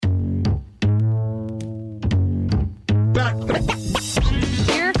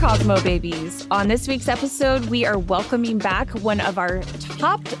Dear Cosmo babies, on this week's episode, we are welcoming back one of our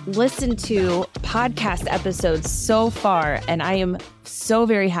top listened to podcast episodes so far. And I am so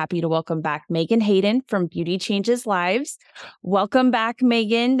very happy to welcome back Megan Hayden from Beauty Changes Lives. Welcome back,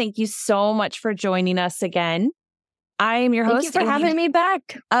 Megan. Thank you so much for joining us again. I am your host. Thank you for having me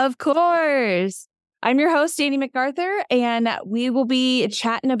back. Of course. I'm your host, Annie MacArthur, and we will be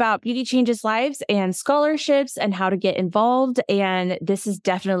chatting about Beauty Changes Lives and scholarships and how to get involved. And this is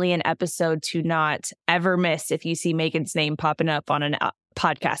definitely an episode to not ever miss if you see Megan's name popping up on a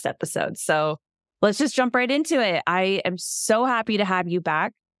podcast episode. So let's just jump right into it. I am so happy to have you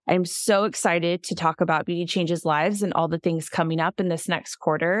back. I'm so excited to talk about Beauty Changes Lives and all the things coming up in this next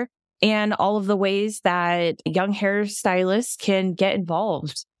quarter and all of the ways that young hairstylists can get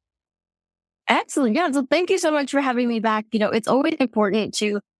involved. Excellent. Yeah. So thank you so much for having me back. You know, it's always important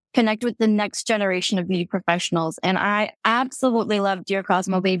to connect with the next generation of beauty professionals. And I absolutely love Dear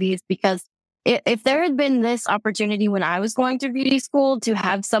Cosmo Babies because if there had been this opportunity when I was going through beauty school to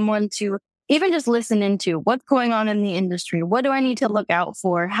have someone to even just listen into what's going on in the industry, what do I need to look out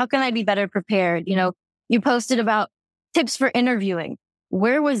for? How can I be better prepared? You know, you posted about tips for interviewing.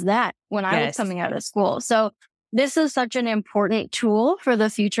 Where was that when I was coming out of school? So this is such an important tool for the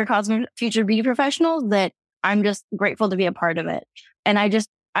future beauty professionals that I'm just grateful to be a part of it. And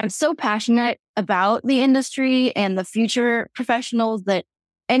I'm so passionate about the industry and the future professionals that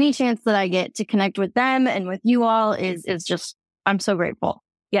any chance that I get to connect with them and with you all is just, I'm so grateful.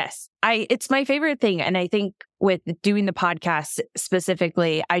 Yes, it's my favorite thing. And I think with doing the podcast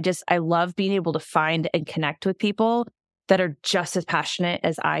specifically, I love being able to find and connect with people that are just as passionate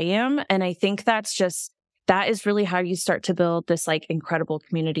as I am. And I think that is really how you start to build this like incredible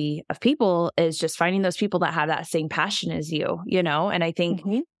community of people, is just finding those people that have that same passion as you know? And I think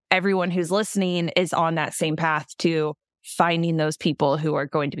everyone who's listening is on that same path to finding those people who are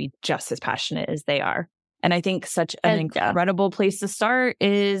going to be just as passionate as they are. And I think such an incredible place to start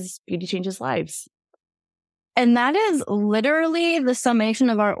is Beauty Changes Lives. And that is literally the summation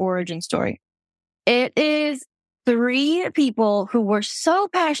of our origin story. It is 3 people who were so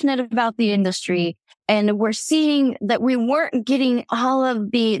passionate about the industry and we're seeing that we weren't getting all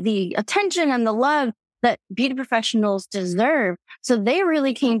of the attention and the love that beauty professionals deserve. So they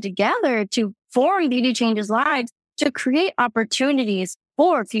really came together to form Beauty Changes Lives to create opportunities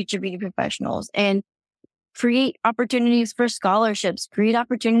for future beauty professionals and create opportunities for scholarships, create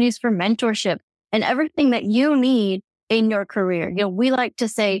opportunities for mentorship and everything that you need in your career. You know, we like to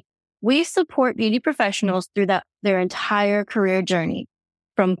say we support beauty professionals through their entire career journey,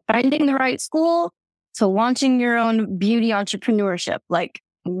 from finding the right school to launching your own beauty entrepreneurship. Like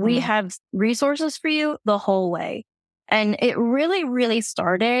we have resources for you the whole way. And it really, really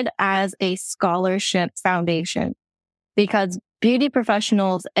started as a scholarship foundation because beauty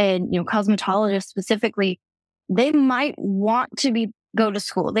professionals and, you know, cosmetologists specifically, they might want to go to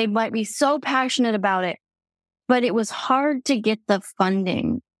school. They might be so passionate about it, but it was hard to get the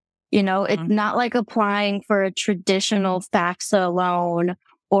funding. You know, it's not like applying for a traditional FAFSA loan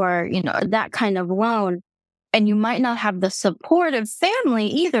or, you know, that kind of loan. And you might not have the support of family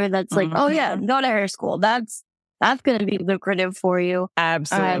either. That's like, oh yeah, go to hair school. That's going to be lucrative for you.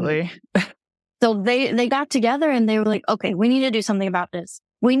 Absolutely. So they got together and they were like, okay, we need to do something about this.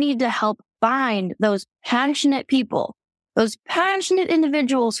 We need to help find those passionate people, those passionate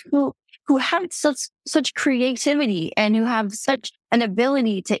individuals who have such creativity and who have such an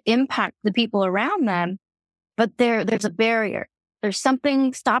ability to impact the people around them. But there's a barrier. There's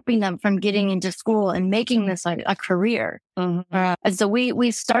something stopping them from getting into school and making this a career. And so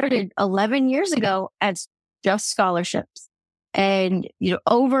we started 11 years ago as just scholarships. And, you know,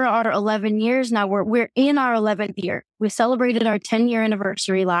 over our 11 years now, we're in our 11th year. We celebrated our 10-year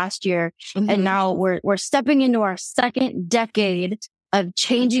anniversary last year. And now we're stepping into our second decade of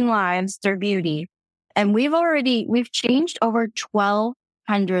changing lives through beauty. And we've changed over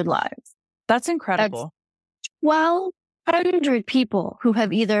 1,200 lives. That's incredible. That's 1,200 people who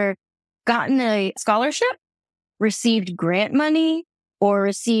have either gotten a scholarship, received grant money, or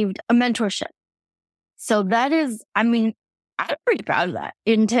received a mentorship. So that is, I mean, I'm pretty proud of that.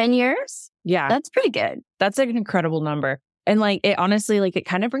 In 10 years? Yeah. That's pretty good. That's an incredible number. And like, it honestly, like, it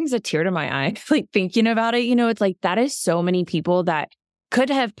kind of brings a tear to my eye, like thinking about it. You know, it's like, that is so many people that could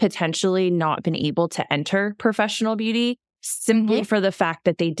have potentially not been able to enter professional beauty simply for the fact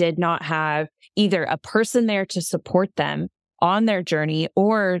that they did not have either a person there to support them on their journey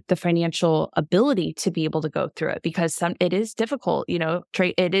or the financial ability to be able to go through it, because it is difficult, you know,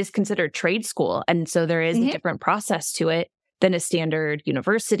 it is considered trade school. And so there is a different process to it than a standard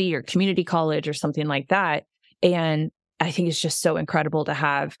university or community college or something like that. And I think it's just so incredible to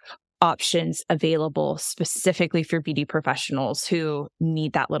have options available specifically for beauty professionals who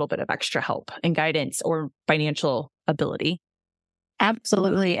need that little bit of extra help and guidance or financial ability.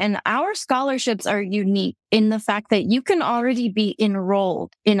 Absolutely. And our scholarships are unique in the fact that you can already be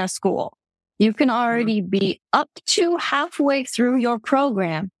enrolled in a school. You can already be up to halfway through your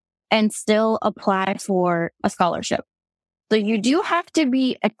program and still apply for a scholarship. So you do have to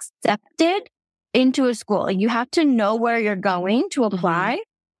be accepted into a school. You have to know where you're going to apply.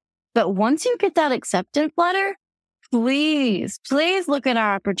 But once you get that acceptance letter, please look at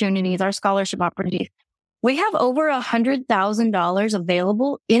our opportunities, our scholarship opportunities. We have over $100,000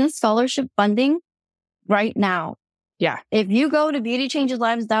 available in scholarship funding right now. Yeah. If you go to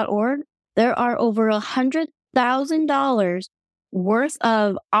beautychangeslives.org, there are over $100,000 worth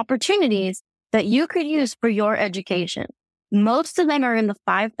of opportunities that you could use for your education. Most of them are in the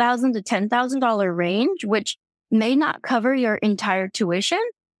 $5,000 to $10,000 range, which may not cover your entire tuition,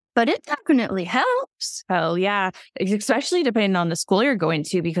 but it definitely helps. Oh, yeah. Especially depending on the school you're going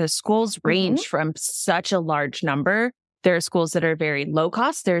to, because schools range from such a large number. There are schools that are very low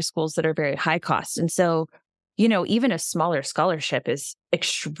cost. There are schools that are very high cost. And so, even a smaller scholarship is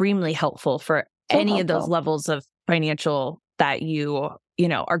extremely helpful for any of those levels of financial that you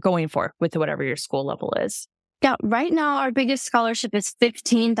are going for with whatever your school level is. Yeah, right now our biggest scholarship is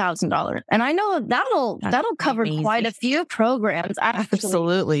 $15,000. And I know that'll cover quite a few programs. Actually.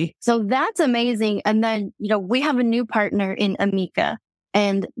 Absolutely. So that's amazing. And then, we have a new partner in Amica,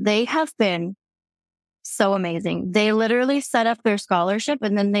 and they have been so amazing. They literally set up their scholarship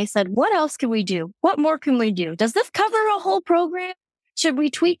and then they said, what else can we do? What more can we do? Does this cover a whole program? Should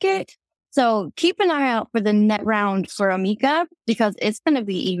we tweak it? So keep an eye out for the net round for Amica, because it's going to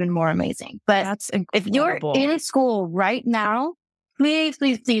be even more amazing. But that's if you're in school right now, please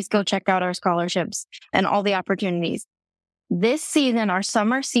go check out our scholarships and all the opportunities. This season, our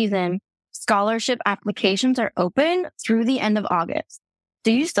summer season, scholarship applications are open through the end of August.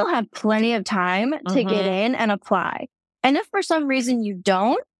 So you still have plenty of time to get in and apply. And if for some reason you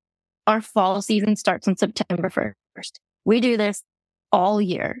don't, our fall season starts on September 1st. We do this all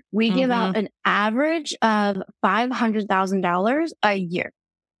year. We give out an average of $500,000 a year.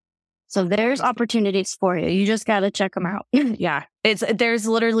 So there's opportunities for you. You just got to check them out. Yeah. There's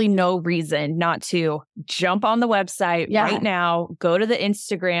literally no reason not to jump on the website right now, go to the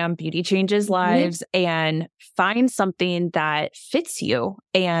Instagram, Beauty Changes Lives, and find something that fits you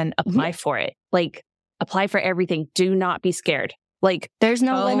and apply for it. Like, apply for everything. Do not be scared. Like, there's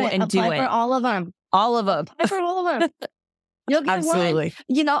no limit. And apply for all of them. All of them. Apply for all of them. You'll get Absolutely.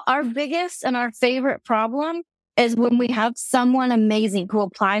 one. Our biggest and our favorite problem is when we have someone amazing who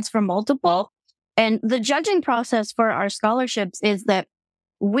applies for multiple. And the judging process for our scholarships is that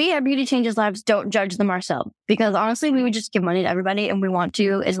we at Beauty Changes Lives don't judge them ourselves, because honestly, we would just give money to everybody and we want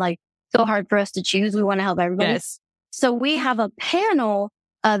to. It's like so hard for us to choose. We want to help everybody. Yes. So we have a panel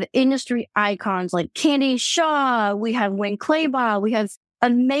of industry icons like Candy Shaw. We have Wayne Claybaugh. We have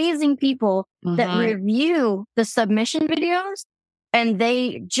amazing people that review the submission videos, and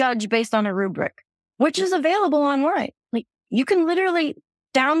they judge based on a rubric, which is available online. Like, you can literally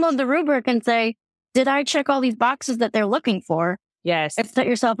download the rubric and say, did I check all these boxes that they're looking for? Yes. And set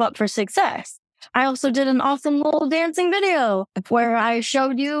yourself up for success. I also did an awesome little dancing video where I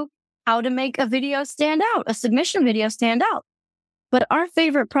showed you how to make a video stand out, a submission video stand out. But our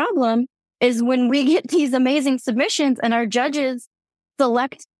favorite problem is when we get these amazing submissions and our judges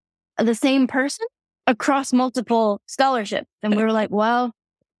select the same person across multiple scholarships. And we were like, well,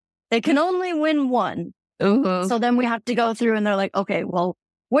 they can only win one. So then we have to go through and they're like, okay, well,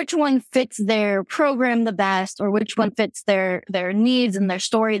 which one fits their program the best, or which one fits their needs and their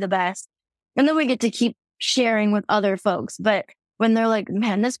story the best? And then we get to keep sharing with other folks. But when they're like,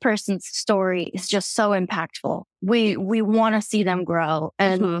 man, this person's story is just so impactful, we want to see them grow.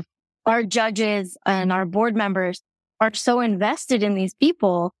 And our judges and our board members are so invested in these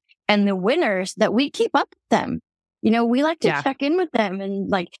people and the winners that we keep up with them. We like to check in with them, and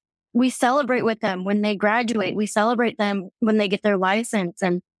like, we celebrate with them when they graduate. We celebrate them when they get their license.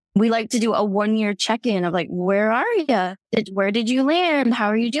 And we like to do a 1-year check-in of like, where are you? Where did you land? How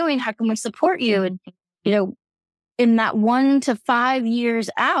are you doing? How can we support you? And, in that 1 to 5 years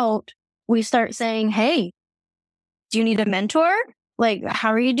out, we start saying, hey, do you need a mentor? Like,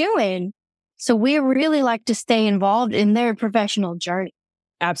 how are you doing? So we really like to stay involved in their professional journey.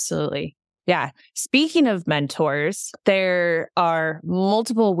 Absolutely. Yeah. Speaking of mentors, there are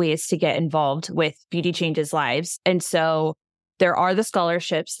multiple ways to get involved with Beauty Changes Lives. And so there are the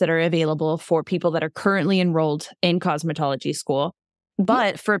scholarships that are available for people that are currently enrolled in cosmetology school.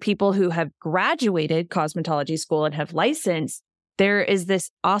 But for people who have graduated cosmetology school and have licensed, there is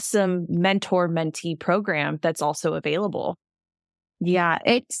this awesome mentor-mentee program that's also available. Yeah,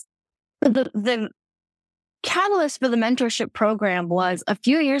 it's the catalyst for the mentorship program was a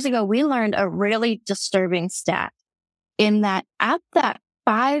few years ago, we learned a really disturbing stat in that at that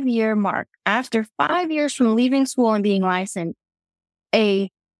 5-year mark, after 5 years from leaving school and being licensed, a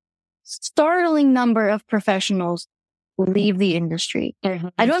startling number of professionals leave the industry. Mm-hmm.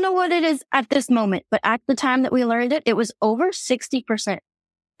 I don't know what it is at this moment, but at the time that we learned it, it was over 60%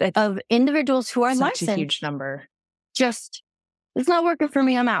 of individuals who are licensed. Such a huge number. Just, it's not working for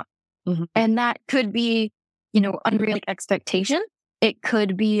me, I'm out. Mm-hmm. And that could be, unrealistic expectation. It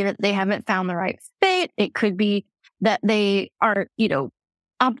could be that they haven't found the right fit. It could be that they are,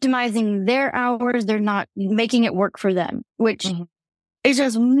 optimizing their hours. They're not making it work for them, which is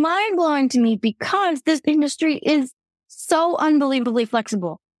just mind blowing to me because this industry is so unbelievably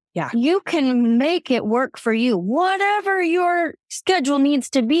flexible. Yeah. You can make it work for you, whatever your schedule needs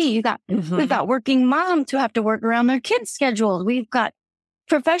to be. We've got working moms who have to work around their kids' schedules. We've got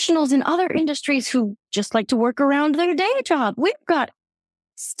professionals in other industries who just like to work around their day job. We've got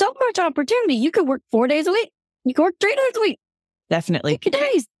so much opportunity. You could work 4 days a week. You could work 3 days a week. Definitely. 2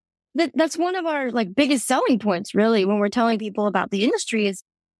 days. That's one of our biggest selling points, really, when we're telling people about the industry is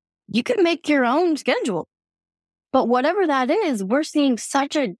you can make your own schedule. But whatever that is, we're seeing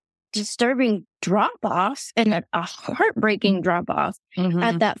such a disturbing drop off and a heartbreaking drop off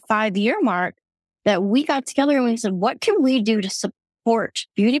at that 5-year mark that we got together and we said, what can we do to support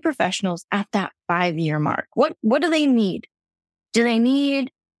beauty professionals at that 5-year mark? What do they need? Do they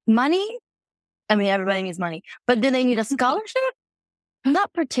need money? I mean, everybody needs money, but do they need a scholarship?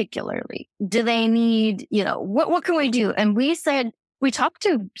 Not particularly. Do they need, what can we do? And we said, we talked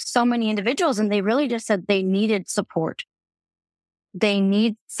to so many individuals and they really just said they needed support. They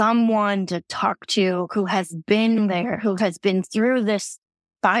need someone to talk to who has been there, who has been through this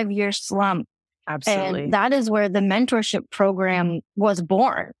 5-year slump. Absolutely. And that is where the mentorship program was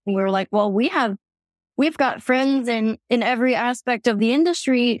born. We were like, well, we've got friends in every aspect of the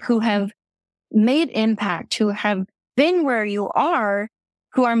industry who have made impact, who have been where you are,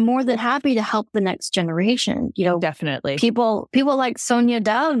 who are more than happy to help the next generation. Definitely. People like Sonia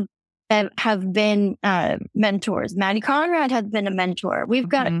Dove have been mentors. Maddie Conrad has been a mentor. We've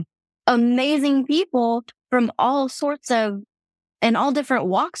got amazing people from all sorts of and all different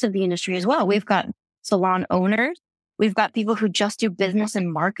walks of the industry as well. We've got salon owners. We've got people who just do business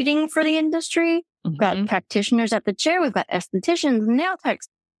and marketing for the industry. We've got practitioners at the chair. We've got estheticians, nail techs.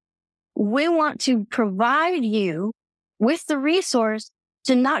 We want to provide you with the resource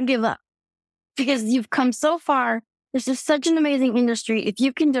to not give up because you've come so far. This is such an amazing industry. If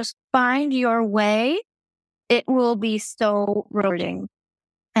you can just find your way, it will be so rewarding.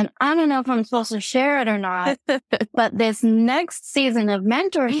 And I don't know if I'm supposed to share it or not, but this next season of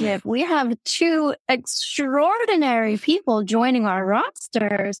mentorship, we have 2 extraordinary people joining our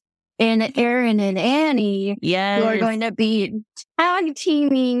rosters in Erin and Annie, who are going to be tag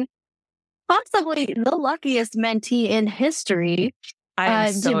teaming possibly the luckiest mentee in history.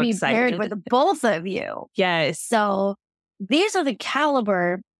 I'm so to be excited. paired with both of you. Yes. So these are the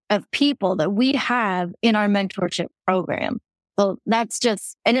caliber of people that we have in our mentorship program. So that's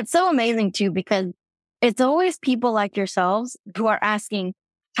just, and it's so amazing too, because it's always people like yourselves who are asking,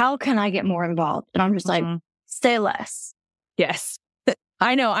 how can I get more involved? And I'm just like, say less. Yes.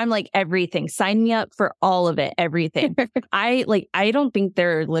 I know. I'm like everything. Sign me up for all of it. Everything. I don't think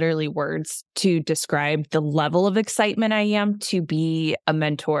there are literally words to describe the level of excitement I am to be a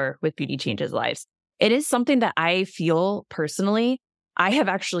mentor with Beauty Changes Lives. It is something that I feel personally, I have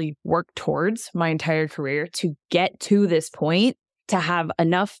actually worked towards my entire career to get to this point, to have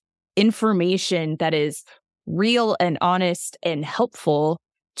enough information that is real and honest and helpful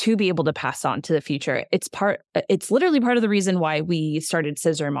to be able to pass on to the future. It's literally part of the reason why we started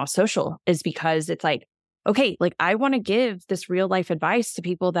Scissor and Moss Social, is because it's like, okay, I want to give this real life advice to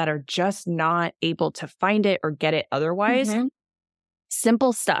people that are just not able to find it or get it otherwise.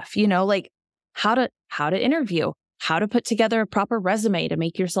 Simple stuff, how to interview, how to put together a proper resume to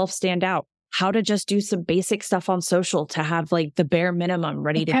make yourself stand out, how to just do some basic stuff on social to have the bare minimum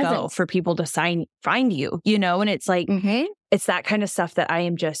ready to go for people to find you, and it's like, it's that kind of stuff that I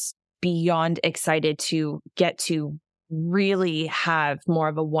am just beyond excited to get to really have more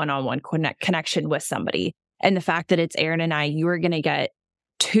of a one-on-one connection with somebody. And the fact that it's Erin and I, you are going to get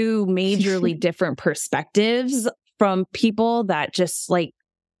 2 majorly different perspectives from people that just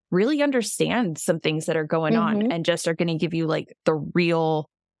really understand some things that are going on and just are going to give you the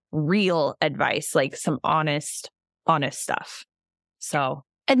real advice, some honest stuff. So,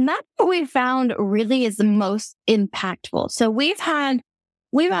 and that's what we found really is the most impactful. So we've had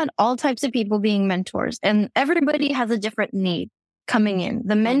all types of people being mentors, and everybody has a different need coming in.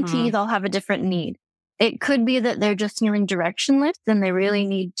 The mentees all have a different need. It could be that they're just feeling directionless and they really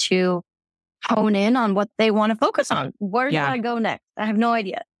need to hone in on what they want to focus on. Where do I go next? I have no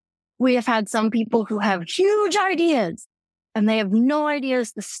idea. We have had some people who have huge ideas and they have no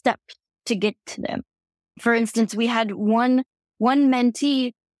ideas the steps to get to them. For instance, we had one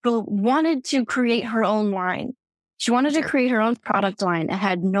mentee who wanted to create her own line. She wanted to create her own product line and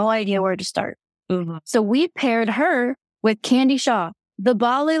had no idea where to start. So we paired her with Candy Shaw, the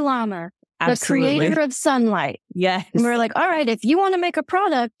Bali Lama, the creator of Sunlight. Yes. And we're like, all right, if you want to make a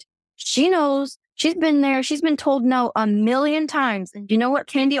product, she knows. She's been there. She's been told no a million times. And you know what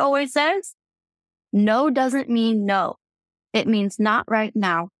Candy always says? No doesn't mean no. It means not right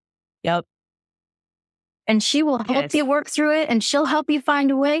now. Yep. And she will help you work through it and she'll help you find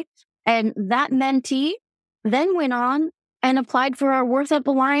a way. And that mentee then went on and applied for our Worth Up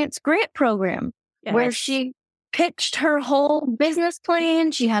Alliance grant program, where she pitched her whole business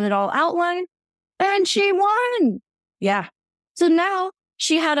plan. She had it all outlined and she won. Yeah. So now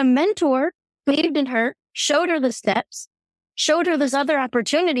she had a mentor, believed in her, showed her the steps, showed her this other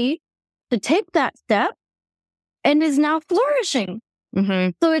opportunity to take that step, and is now flourishing.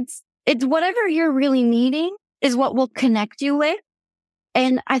 So it's whatever you're really needing is what will connect you with.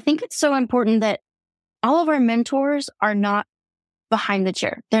 And I think it's so important that all of our mentors are not behind the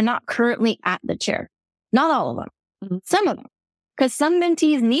chair. They're not currently at the chair. Not all of them. Some of them. Because some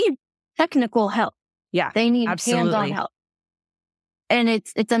mentees need technical help. Yeah. They need hands-on help. And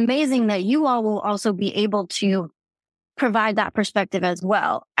it's amazing that you all will also be able to provide that perspective as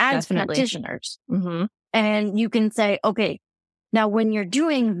well as practitioners. And you can say, okay, now when you're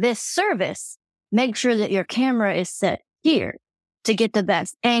doing this service, make sure that your camera is set here to get the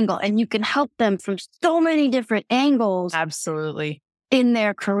best angle. And you can help them from so many different angles. Absolutely. In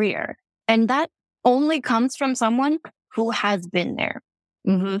their career. And that only comes from someone who has been there.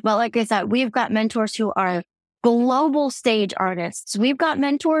 But like I said, we've got mentors who are global stage artists. We've got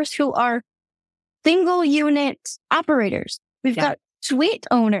mentors who are single unit operators. We've got suite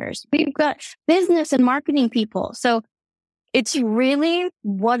owners. We've got business and marketing people. So it's really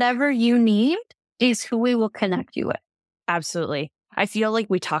whatever you need is who we will connect you with. Absolutely. I feel like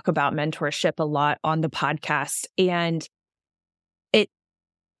we talk about mentorship a lot on the podcast, and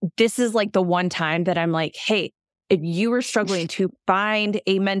this is like the one time that I'm like, hey, if you are struggling to find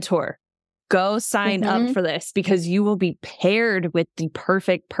a mentor, go sign up for this, because you will be paired with the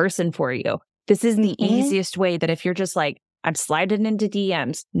perfect person for you. This is the easiest way that if you're just like, I'm sliding into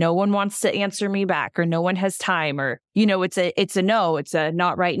DMs, no one wants to answer me back, or no one has time, or, it's a no, it's a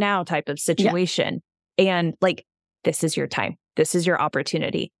not right now type of situation. And like, this is your time. This is your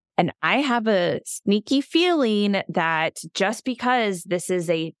opportunity. And I have a sneaky feeling that just because this is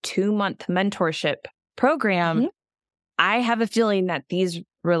a 2-month mentorship program, I have a feeling that these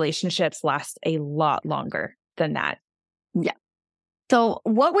relationships last a lot longer than that. Yeah. So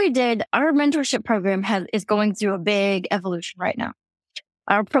what we did, our mentorship program is going through a big evolution right now.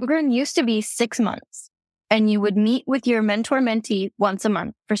 Our program used to be 6 months, and you would meet with your mentor-mentee once a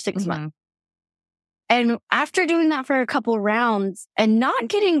month for 6 months. And after doing that for a couple rounds and not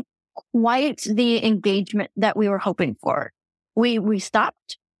getting quite the engagement that we were hoping for, we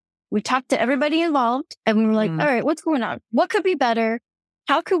stopped. We talked to everybody involved, and we were like, all right, what's going on? What could be better?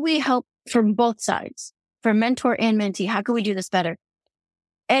 How could we help from both sides, for mentor and mentee? How could we do this better?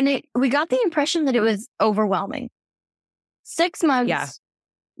 And we got the impression that it was overwhelming. 6 months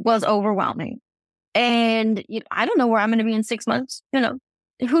was overwhelming. And I don't know where I'm going to be in 6 months.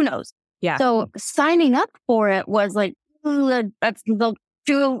 Who knows? Yeah. So signing up for it was like, that's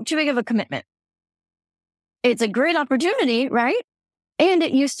too big of a commitment. It's a great opportunity, right? And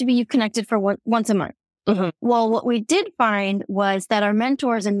it used to be you connected for once a month. Well, what we did find was that our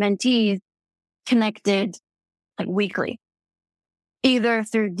mentors and mentees connected like weekly, either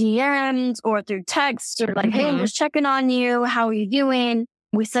through DMs or through texts, or like, hey, I'm just checking on you. How are you doing?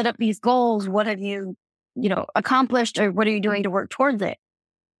 We set up these goals. What have you, accomplished, or what are you doing to work towards it?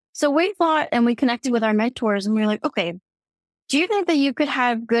 So we thought, and we connected with our mentors, and we were like, okay, do you think that you could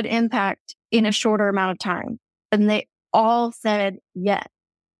have good impact in a shorter amount of time? And they all said yes,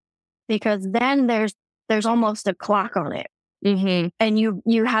 because then there's almost a clock on it. And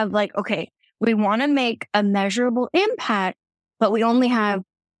you have like, okay, we want to make a measurable impact, but we only have,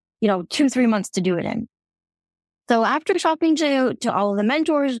 2-3 months to do it in. So after talking to all of the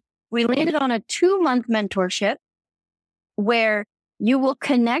mentors, we landed on a 2-month mentorship where you will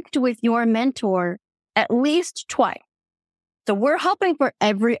connect with your mentor at least twice. So we're hoping for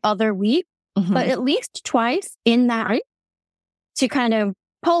every other week, but at least twice in that week to kind of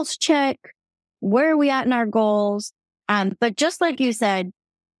pulse check where are we at in our goals. But just like you said,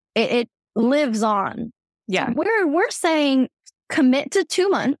 it lives on. Yeah. So we're saying commit to 2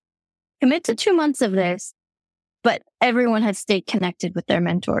 months of this, but everyone has stayed connected with their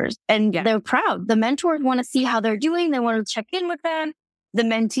mentors and they're proud. The mentors want to see how they're doing. They want to check in with them. The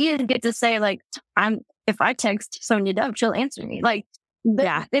mentees get to say like, if I text Sonia Dove, she'll answer me. Like,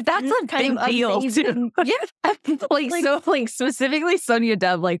 if that's a kind of deal too. like specifically Sonia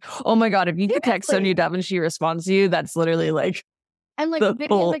Dove, like, oh my God, if you could text Sonia Dove and she responds to you, that's literally like. And like Vivian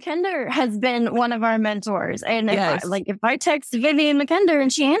McKender has been one of our mentors. And if I text Vivian McKender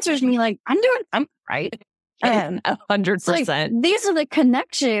and she answers me, like, I'm right. 100%. Like, these are the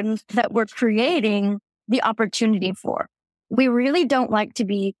connections that we're creating the opportunity for. We really don't like to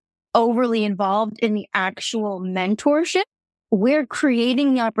be overly involved in the actual mentorship. We're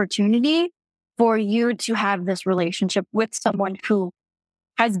creating the opportunity for you to have this relationship with someone who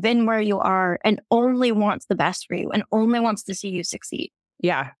has been where you are and only wants the best for you and only wants to see you succeed.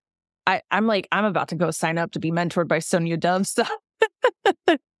 Yeah. I'm about to go sign up to be mentored by Sonia Dove. So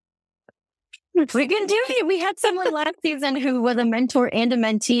we can do it. We had someone last season who was a mentor and a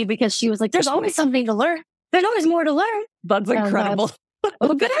mentee because she was like, there's always something to learn. There's always more to learn. That's incredible.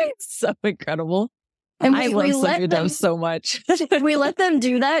 So incredible. And I love Sonia Dove so much. We let them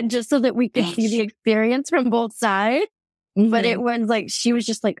do that just so that we could see the experience from both sides. But it was like, she was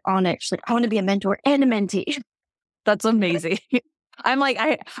just like on it. She's like, I want to be a mentor and a mentee. That's amazing. I'm like,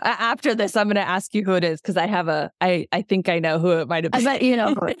 after this, I'm going to ask you who it is. Cause I think I know who it might have been. I bet you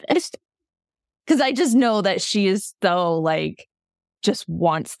know who it is. Cause I just know that she is so like, just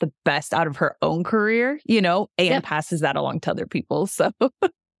wants the best out of her own career, and passes that along to other people. So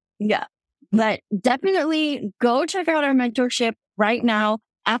yeah, but definitely go check out our mentorship right now.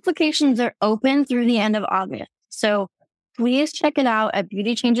 Applications are open through the end of August. So please check it out at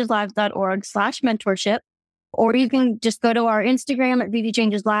beautychangeslives.org/mentorship, or you can just go to our Instagram at Beauty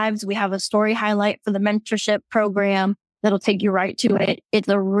Changes Lives. We have a story highlight for the mentorship program that'll take you right to it. It's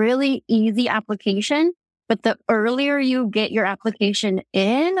a really easy application, but the earlier you get your application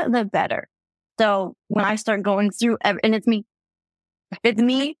in, the better. So when I start going through, and it's me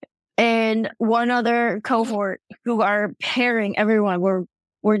and one other cohort who are pairing everyone.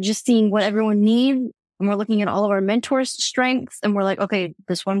 We're just seeing what everyone needs. And we're looking at all of our mentors' strengths and we're like, okay,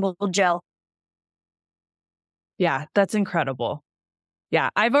 this one will gel. Yeah, that's incredible. Yeah,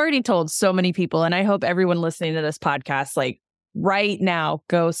 I've already told so many people, and I hope everyone listening to this podcast, like right now,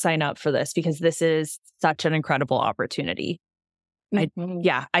 go sign up for this because this is such an incredible opportunity. I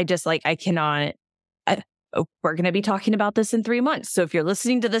cannot. We're going to be talking about this in 3 months. So if you're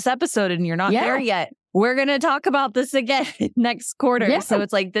listening to this episode and you're not there yet, we're going to talk about this again next quarter. Yeah. So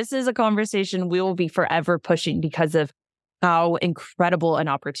it's like, this is a conversation we will be forever pushing because of how incredible an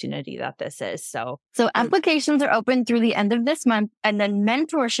opportunity that this is. So applications are open through the end of this month, and then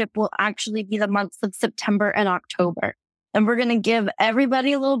mentorship will actually be the months of September and October. And we're going to give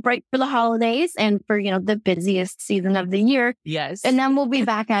everybody a little break for the holidays and for, the busiest season of the year. Yes. And then we'll be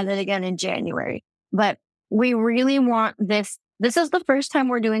back at it again in January. But we really want this. This is the first time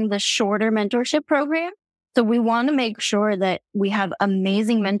we're doing the shorter mentorship program. So we want to make sure that we have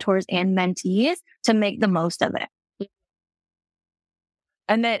amazing mentors and mentees to make the most of it.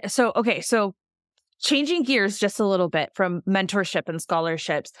 And then, so changing gears just a little bit from mentorship and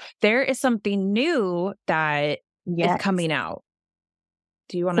scholarships, there is something new that is coming out.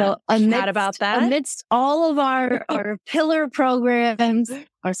 Do you want to chat about that? Amidst all of our pillar programs,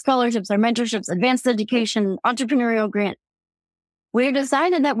 our scholarships, our mentorships, advanced education, entrepreneurial grant, we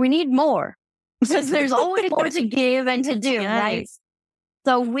decided that we need more because there's always more to give and to do, right?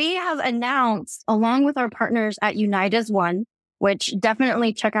 So we have announced, along with our partners at Unite as One, which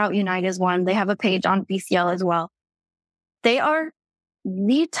definitely check out Unite as One. They have a page on BCL as well. They are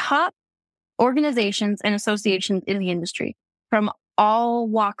the top organizations and associations in the industry from all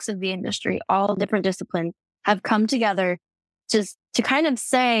walks of the industry, all different disciplines have come together just to kind of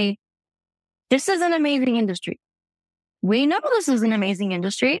say, this is an amazing industry. We know this is an amazing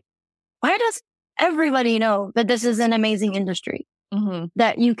industry. Why does everybody know that this is an amazing industry? Mm-hmm.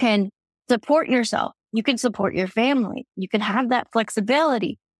 That you can support yourself. You can support your family. You can have that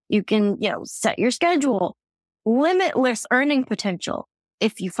flexibility. You can, set your schedule, limitless earning potential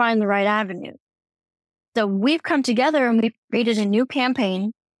if you find the right avenue. So we've come together and we've created a new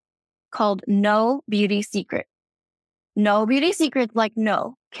campaign called No Beauty Secret. No Beauty Secret, like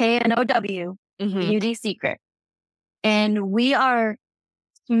no, KNOW, Beauty Secret. And we are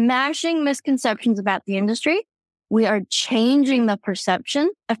smashing misconceptions about the industry. We are changing the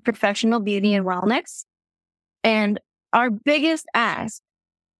perception of professional beauty and wellness. And our biggest ask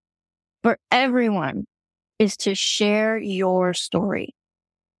for everyone is to share your story.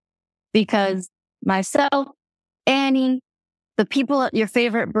 Because myself, Annie, the people at your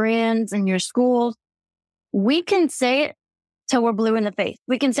favorite brands and your schools, we can say it till we're blue in the face.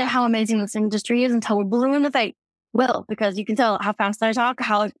 We can say how amazing this industry is until we're blue in the face. Well, because you can tell how fast I talk,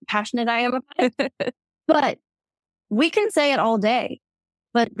 how passionate I am about it. But we can say it all day,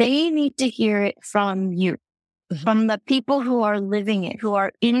 but they need to hear it from you, from the people who are living it, who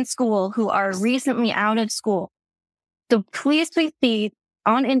are in school, who are recently out of school. So please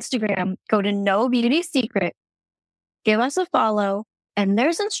on Instagram, go to No Beauty Secret, give us a follow, and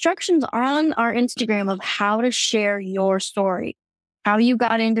there's instructions on our Instagram of how to share your story, how you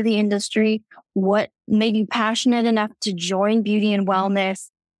got into the industry, what made you passionate enough to join beauty and wellness.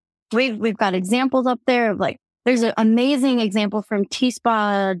 We've got examples up there of like, there's an amazing example from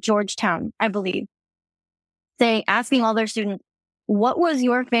T-Spa Georgetown, I believe, asking all their students, what was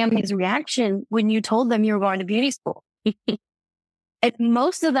your family's reaction when you told them you were going to beauty school? And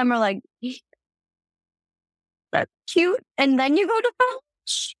most of them are like, that's cute. And then you go to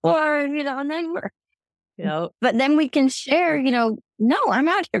college or, and then but then we can share, no, I'm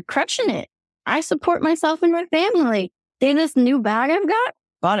out here crushing it. I support myself and my family. See this new bag I've got?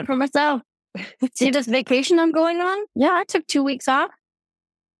 Bought it for myself. See this vacation I'm going on? Yeah, I took 2 weeks off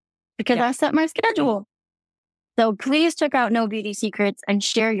because I set my schedule. So please check out No Beauty Secrets and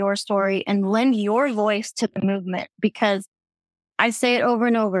share your story and lend your voice to the movement, because I say it over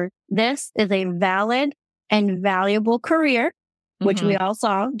and over. This is a valid and valuable career, which we all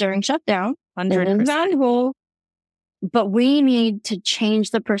saw during shutdown. 100%. It is valuable, but we need to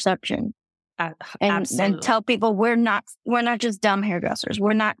change the perception. And tell people we're not just dumb hairdressers.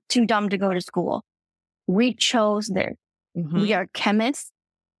 We're not too dumb to go to school. We chose this. We are chemists.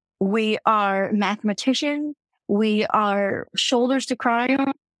 We are mathematicians. We are shoulders to cry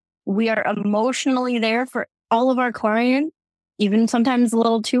on. We are emotionally there for all of our clients, even sometimes a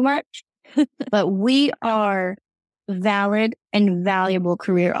little too much. But we are valid and valuable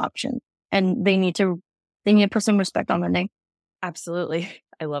career options, and they need to put some respect on their name. Absolutely.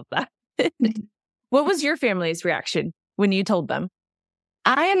 I love that. What was your family's reaction when you told them?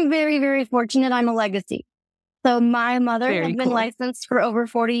 I am very, very fortunate. I'm a legacy. So my mother has been licensed for over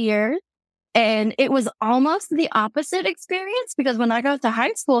 40 years. And it was almost the opposite experience, because when I got to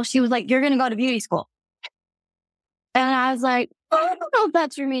high school, she was like, you're going to go to beauty school. And I was like, oh, I don't know if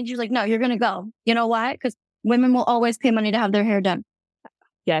that's for me. And she was like, no, you're going to go. You know why? Because women will always pay money to have their hair done.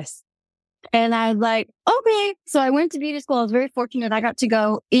 Yes. And I was like, okay. So I went to beauty school. I was very fortunate. I got to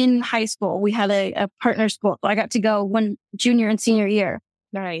go in high school. We had a partner school. So I got to go one junior and senior year.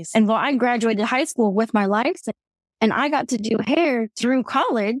 Nice. And I graduated high school with my license, and I got to do hair through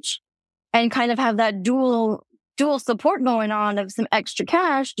college and kind of have that dual support going on of some extra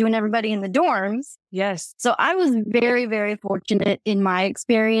cash doing everybody in the dorms. Yes. So I was very, very fortunate in my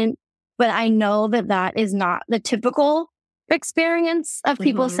experience, but I know that is not the typical experience of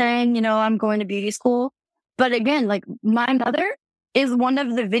people saying, I'm going to beauty school. But again, like my mother is one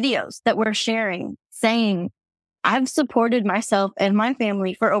of the videos that we're sharing saying, I've supported myself and my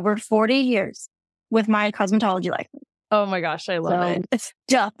family for over 40 years with my cosmetology license. Oh my gosh, I love it.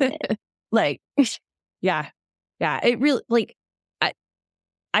 Stop it. Like, yeah. It really, like,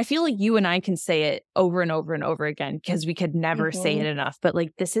 I feel like you and I can say it over and over and over again because we could never say it enough. But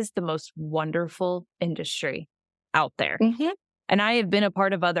like, this is the most wonderful industry out there. And I have been a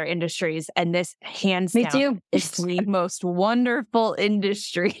part of other industries, and this hands down is the most wonderful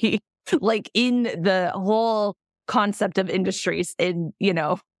industry, like in the whole concept of industries in,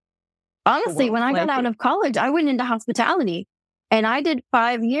 honestly, when I got out of college, I went into hospitality. And I did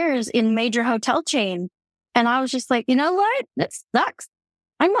 5 years in major hotel chain. And I was just like, you know what? That sucks.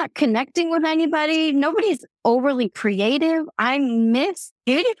 I'm not connecting with anybody. Nobody's overly creative. I miss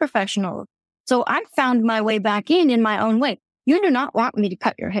beauty professionals. So I found my way back in my own way. You do not want me to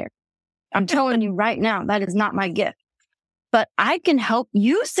cut your hair. I'm telling you right now, that is not my gift. But I can help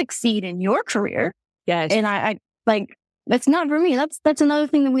you succeed in your career. Yes. And I like, that's not for me. That's another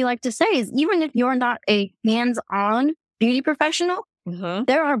thing that we like to say is even if you're not a hands-on beauty professional,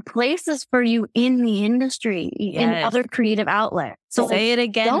 there are places for you in the industry, in other creative outlets. So say it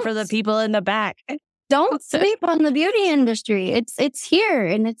again for the people in the back. Don't sleep on the beauty industry. It's here,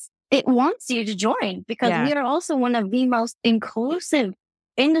 and it wants you to join, because we are also one of the most inclusive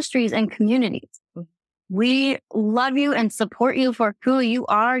industries and communities. We love you and support you for who you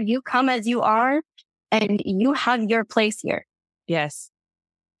are. You come as you are, and you have your place here. Yes.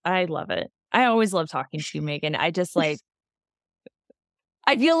 I love it. I always love talking to you, Megan. I just like,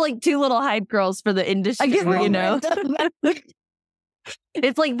 I feel like two little hype girls for the industry, you know?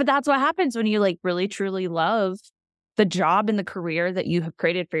 It's like, but that's what happens when you like really truly love the job and the career that you have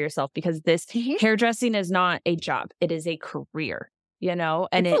created for yourself, because this hairdressing is not a job. It is a career, you know,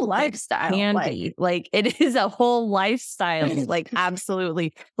 and it's a lifestyle. Can be like, it is a whole lifestyle. Like,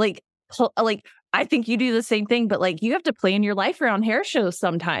 absolutely. Like, I think you do the same thing, but like you have to plan your life around hair shows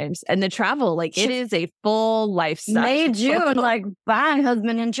sometimes and the travel. Like it is a full lifestyle. May, June, like bye,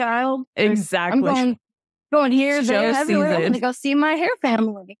 husband and child. Exactly. I'm going here, there, everywhere. I'm going to go see my hair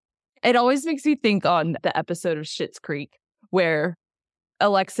family. It always makes me think on the episode of Schitt's Creek where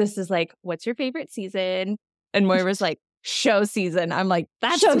Alexis is like, "What's your favorite season?" And Moira's like, "Show season." I'm like,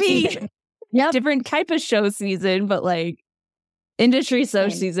 "That's show me." Season. Yep. Different type of show season, but like industry show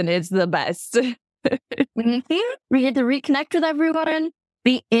season is the best. We get to reconnect with everyone,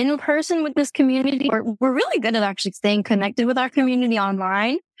 be in person with this community. We're really good at actually staying connected with our community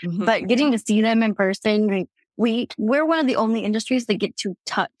online, but getting to see them in person, we're one of the only industries that get to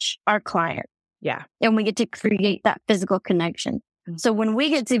touch our client. Yeah. And we get to create that physical connection. So when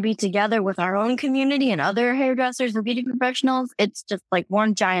we get to be together with our own community and other hairdressers and beauty professionals, it's just like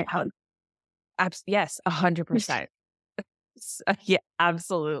one giant hug. Yes, 100%. Yeah,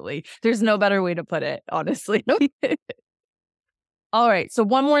 absolutely. There's no better way to put it, honestly. Nope. All right. So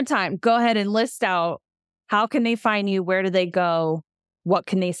one more time, go ahead and list out how can they find you? Where do they go? What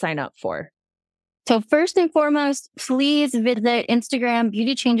can they sign up for? So first and foremost, please visit Instagram,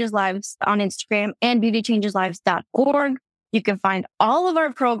 Beauty Changes Lives on Instagram and beautychangeslives.org. You can find all of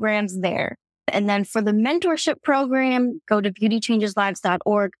our programs there. And then for the mentorship program, go to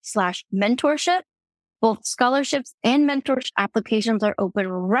beautychangeslives.org/mentorship. Both scholarships and mentorship applications are open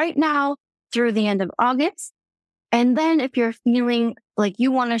right now through the end of August. And then if you're feeling like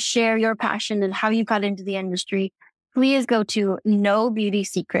you want to share your passion and how you got into the industry, please go to No Beauty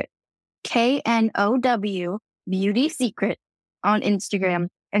Secret, KNOW Beauty Secret on Instagram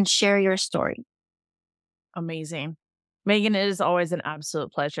and share your story. Amazing. Megan, it is always an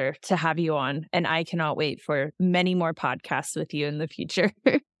absolute pleasure to have you on, and I cannot wait for many more podcasts with you in the future.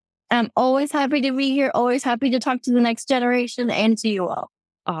 I'm always happy to be here, always happy to talk to the next generation and to you all.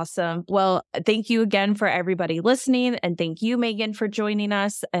 Awesome. Well, thank you again for everybody listening, and thank you, Megan, for joining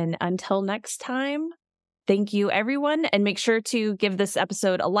us. And until next time, thank you, everyone. And make sure to give this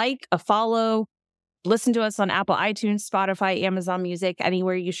episode a like, a follow, listen to us on Apple, iTunes, Spotify, Amazon Music,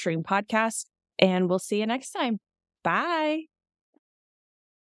 anywhere you stream podcasts. And we'll see you next time. Bye.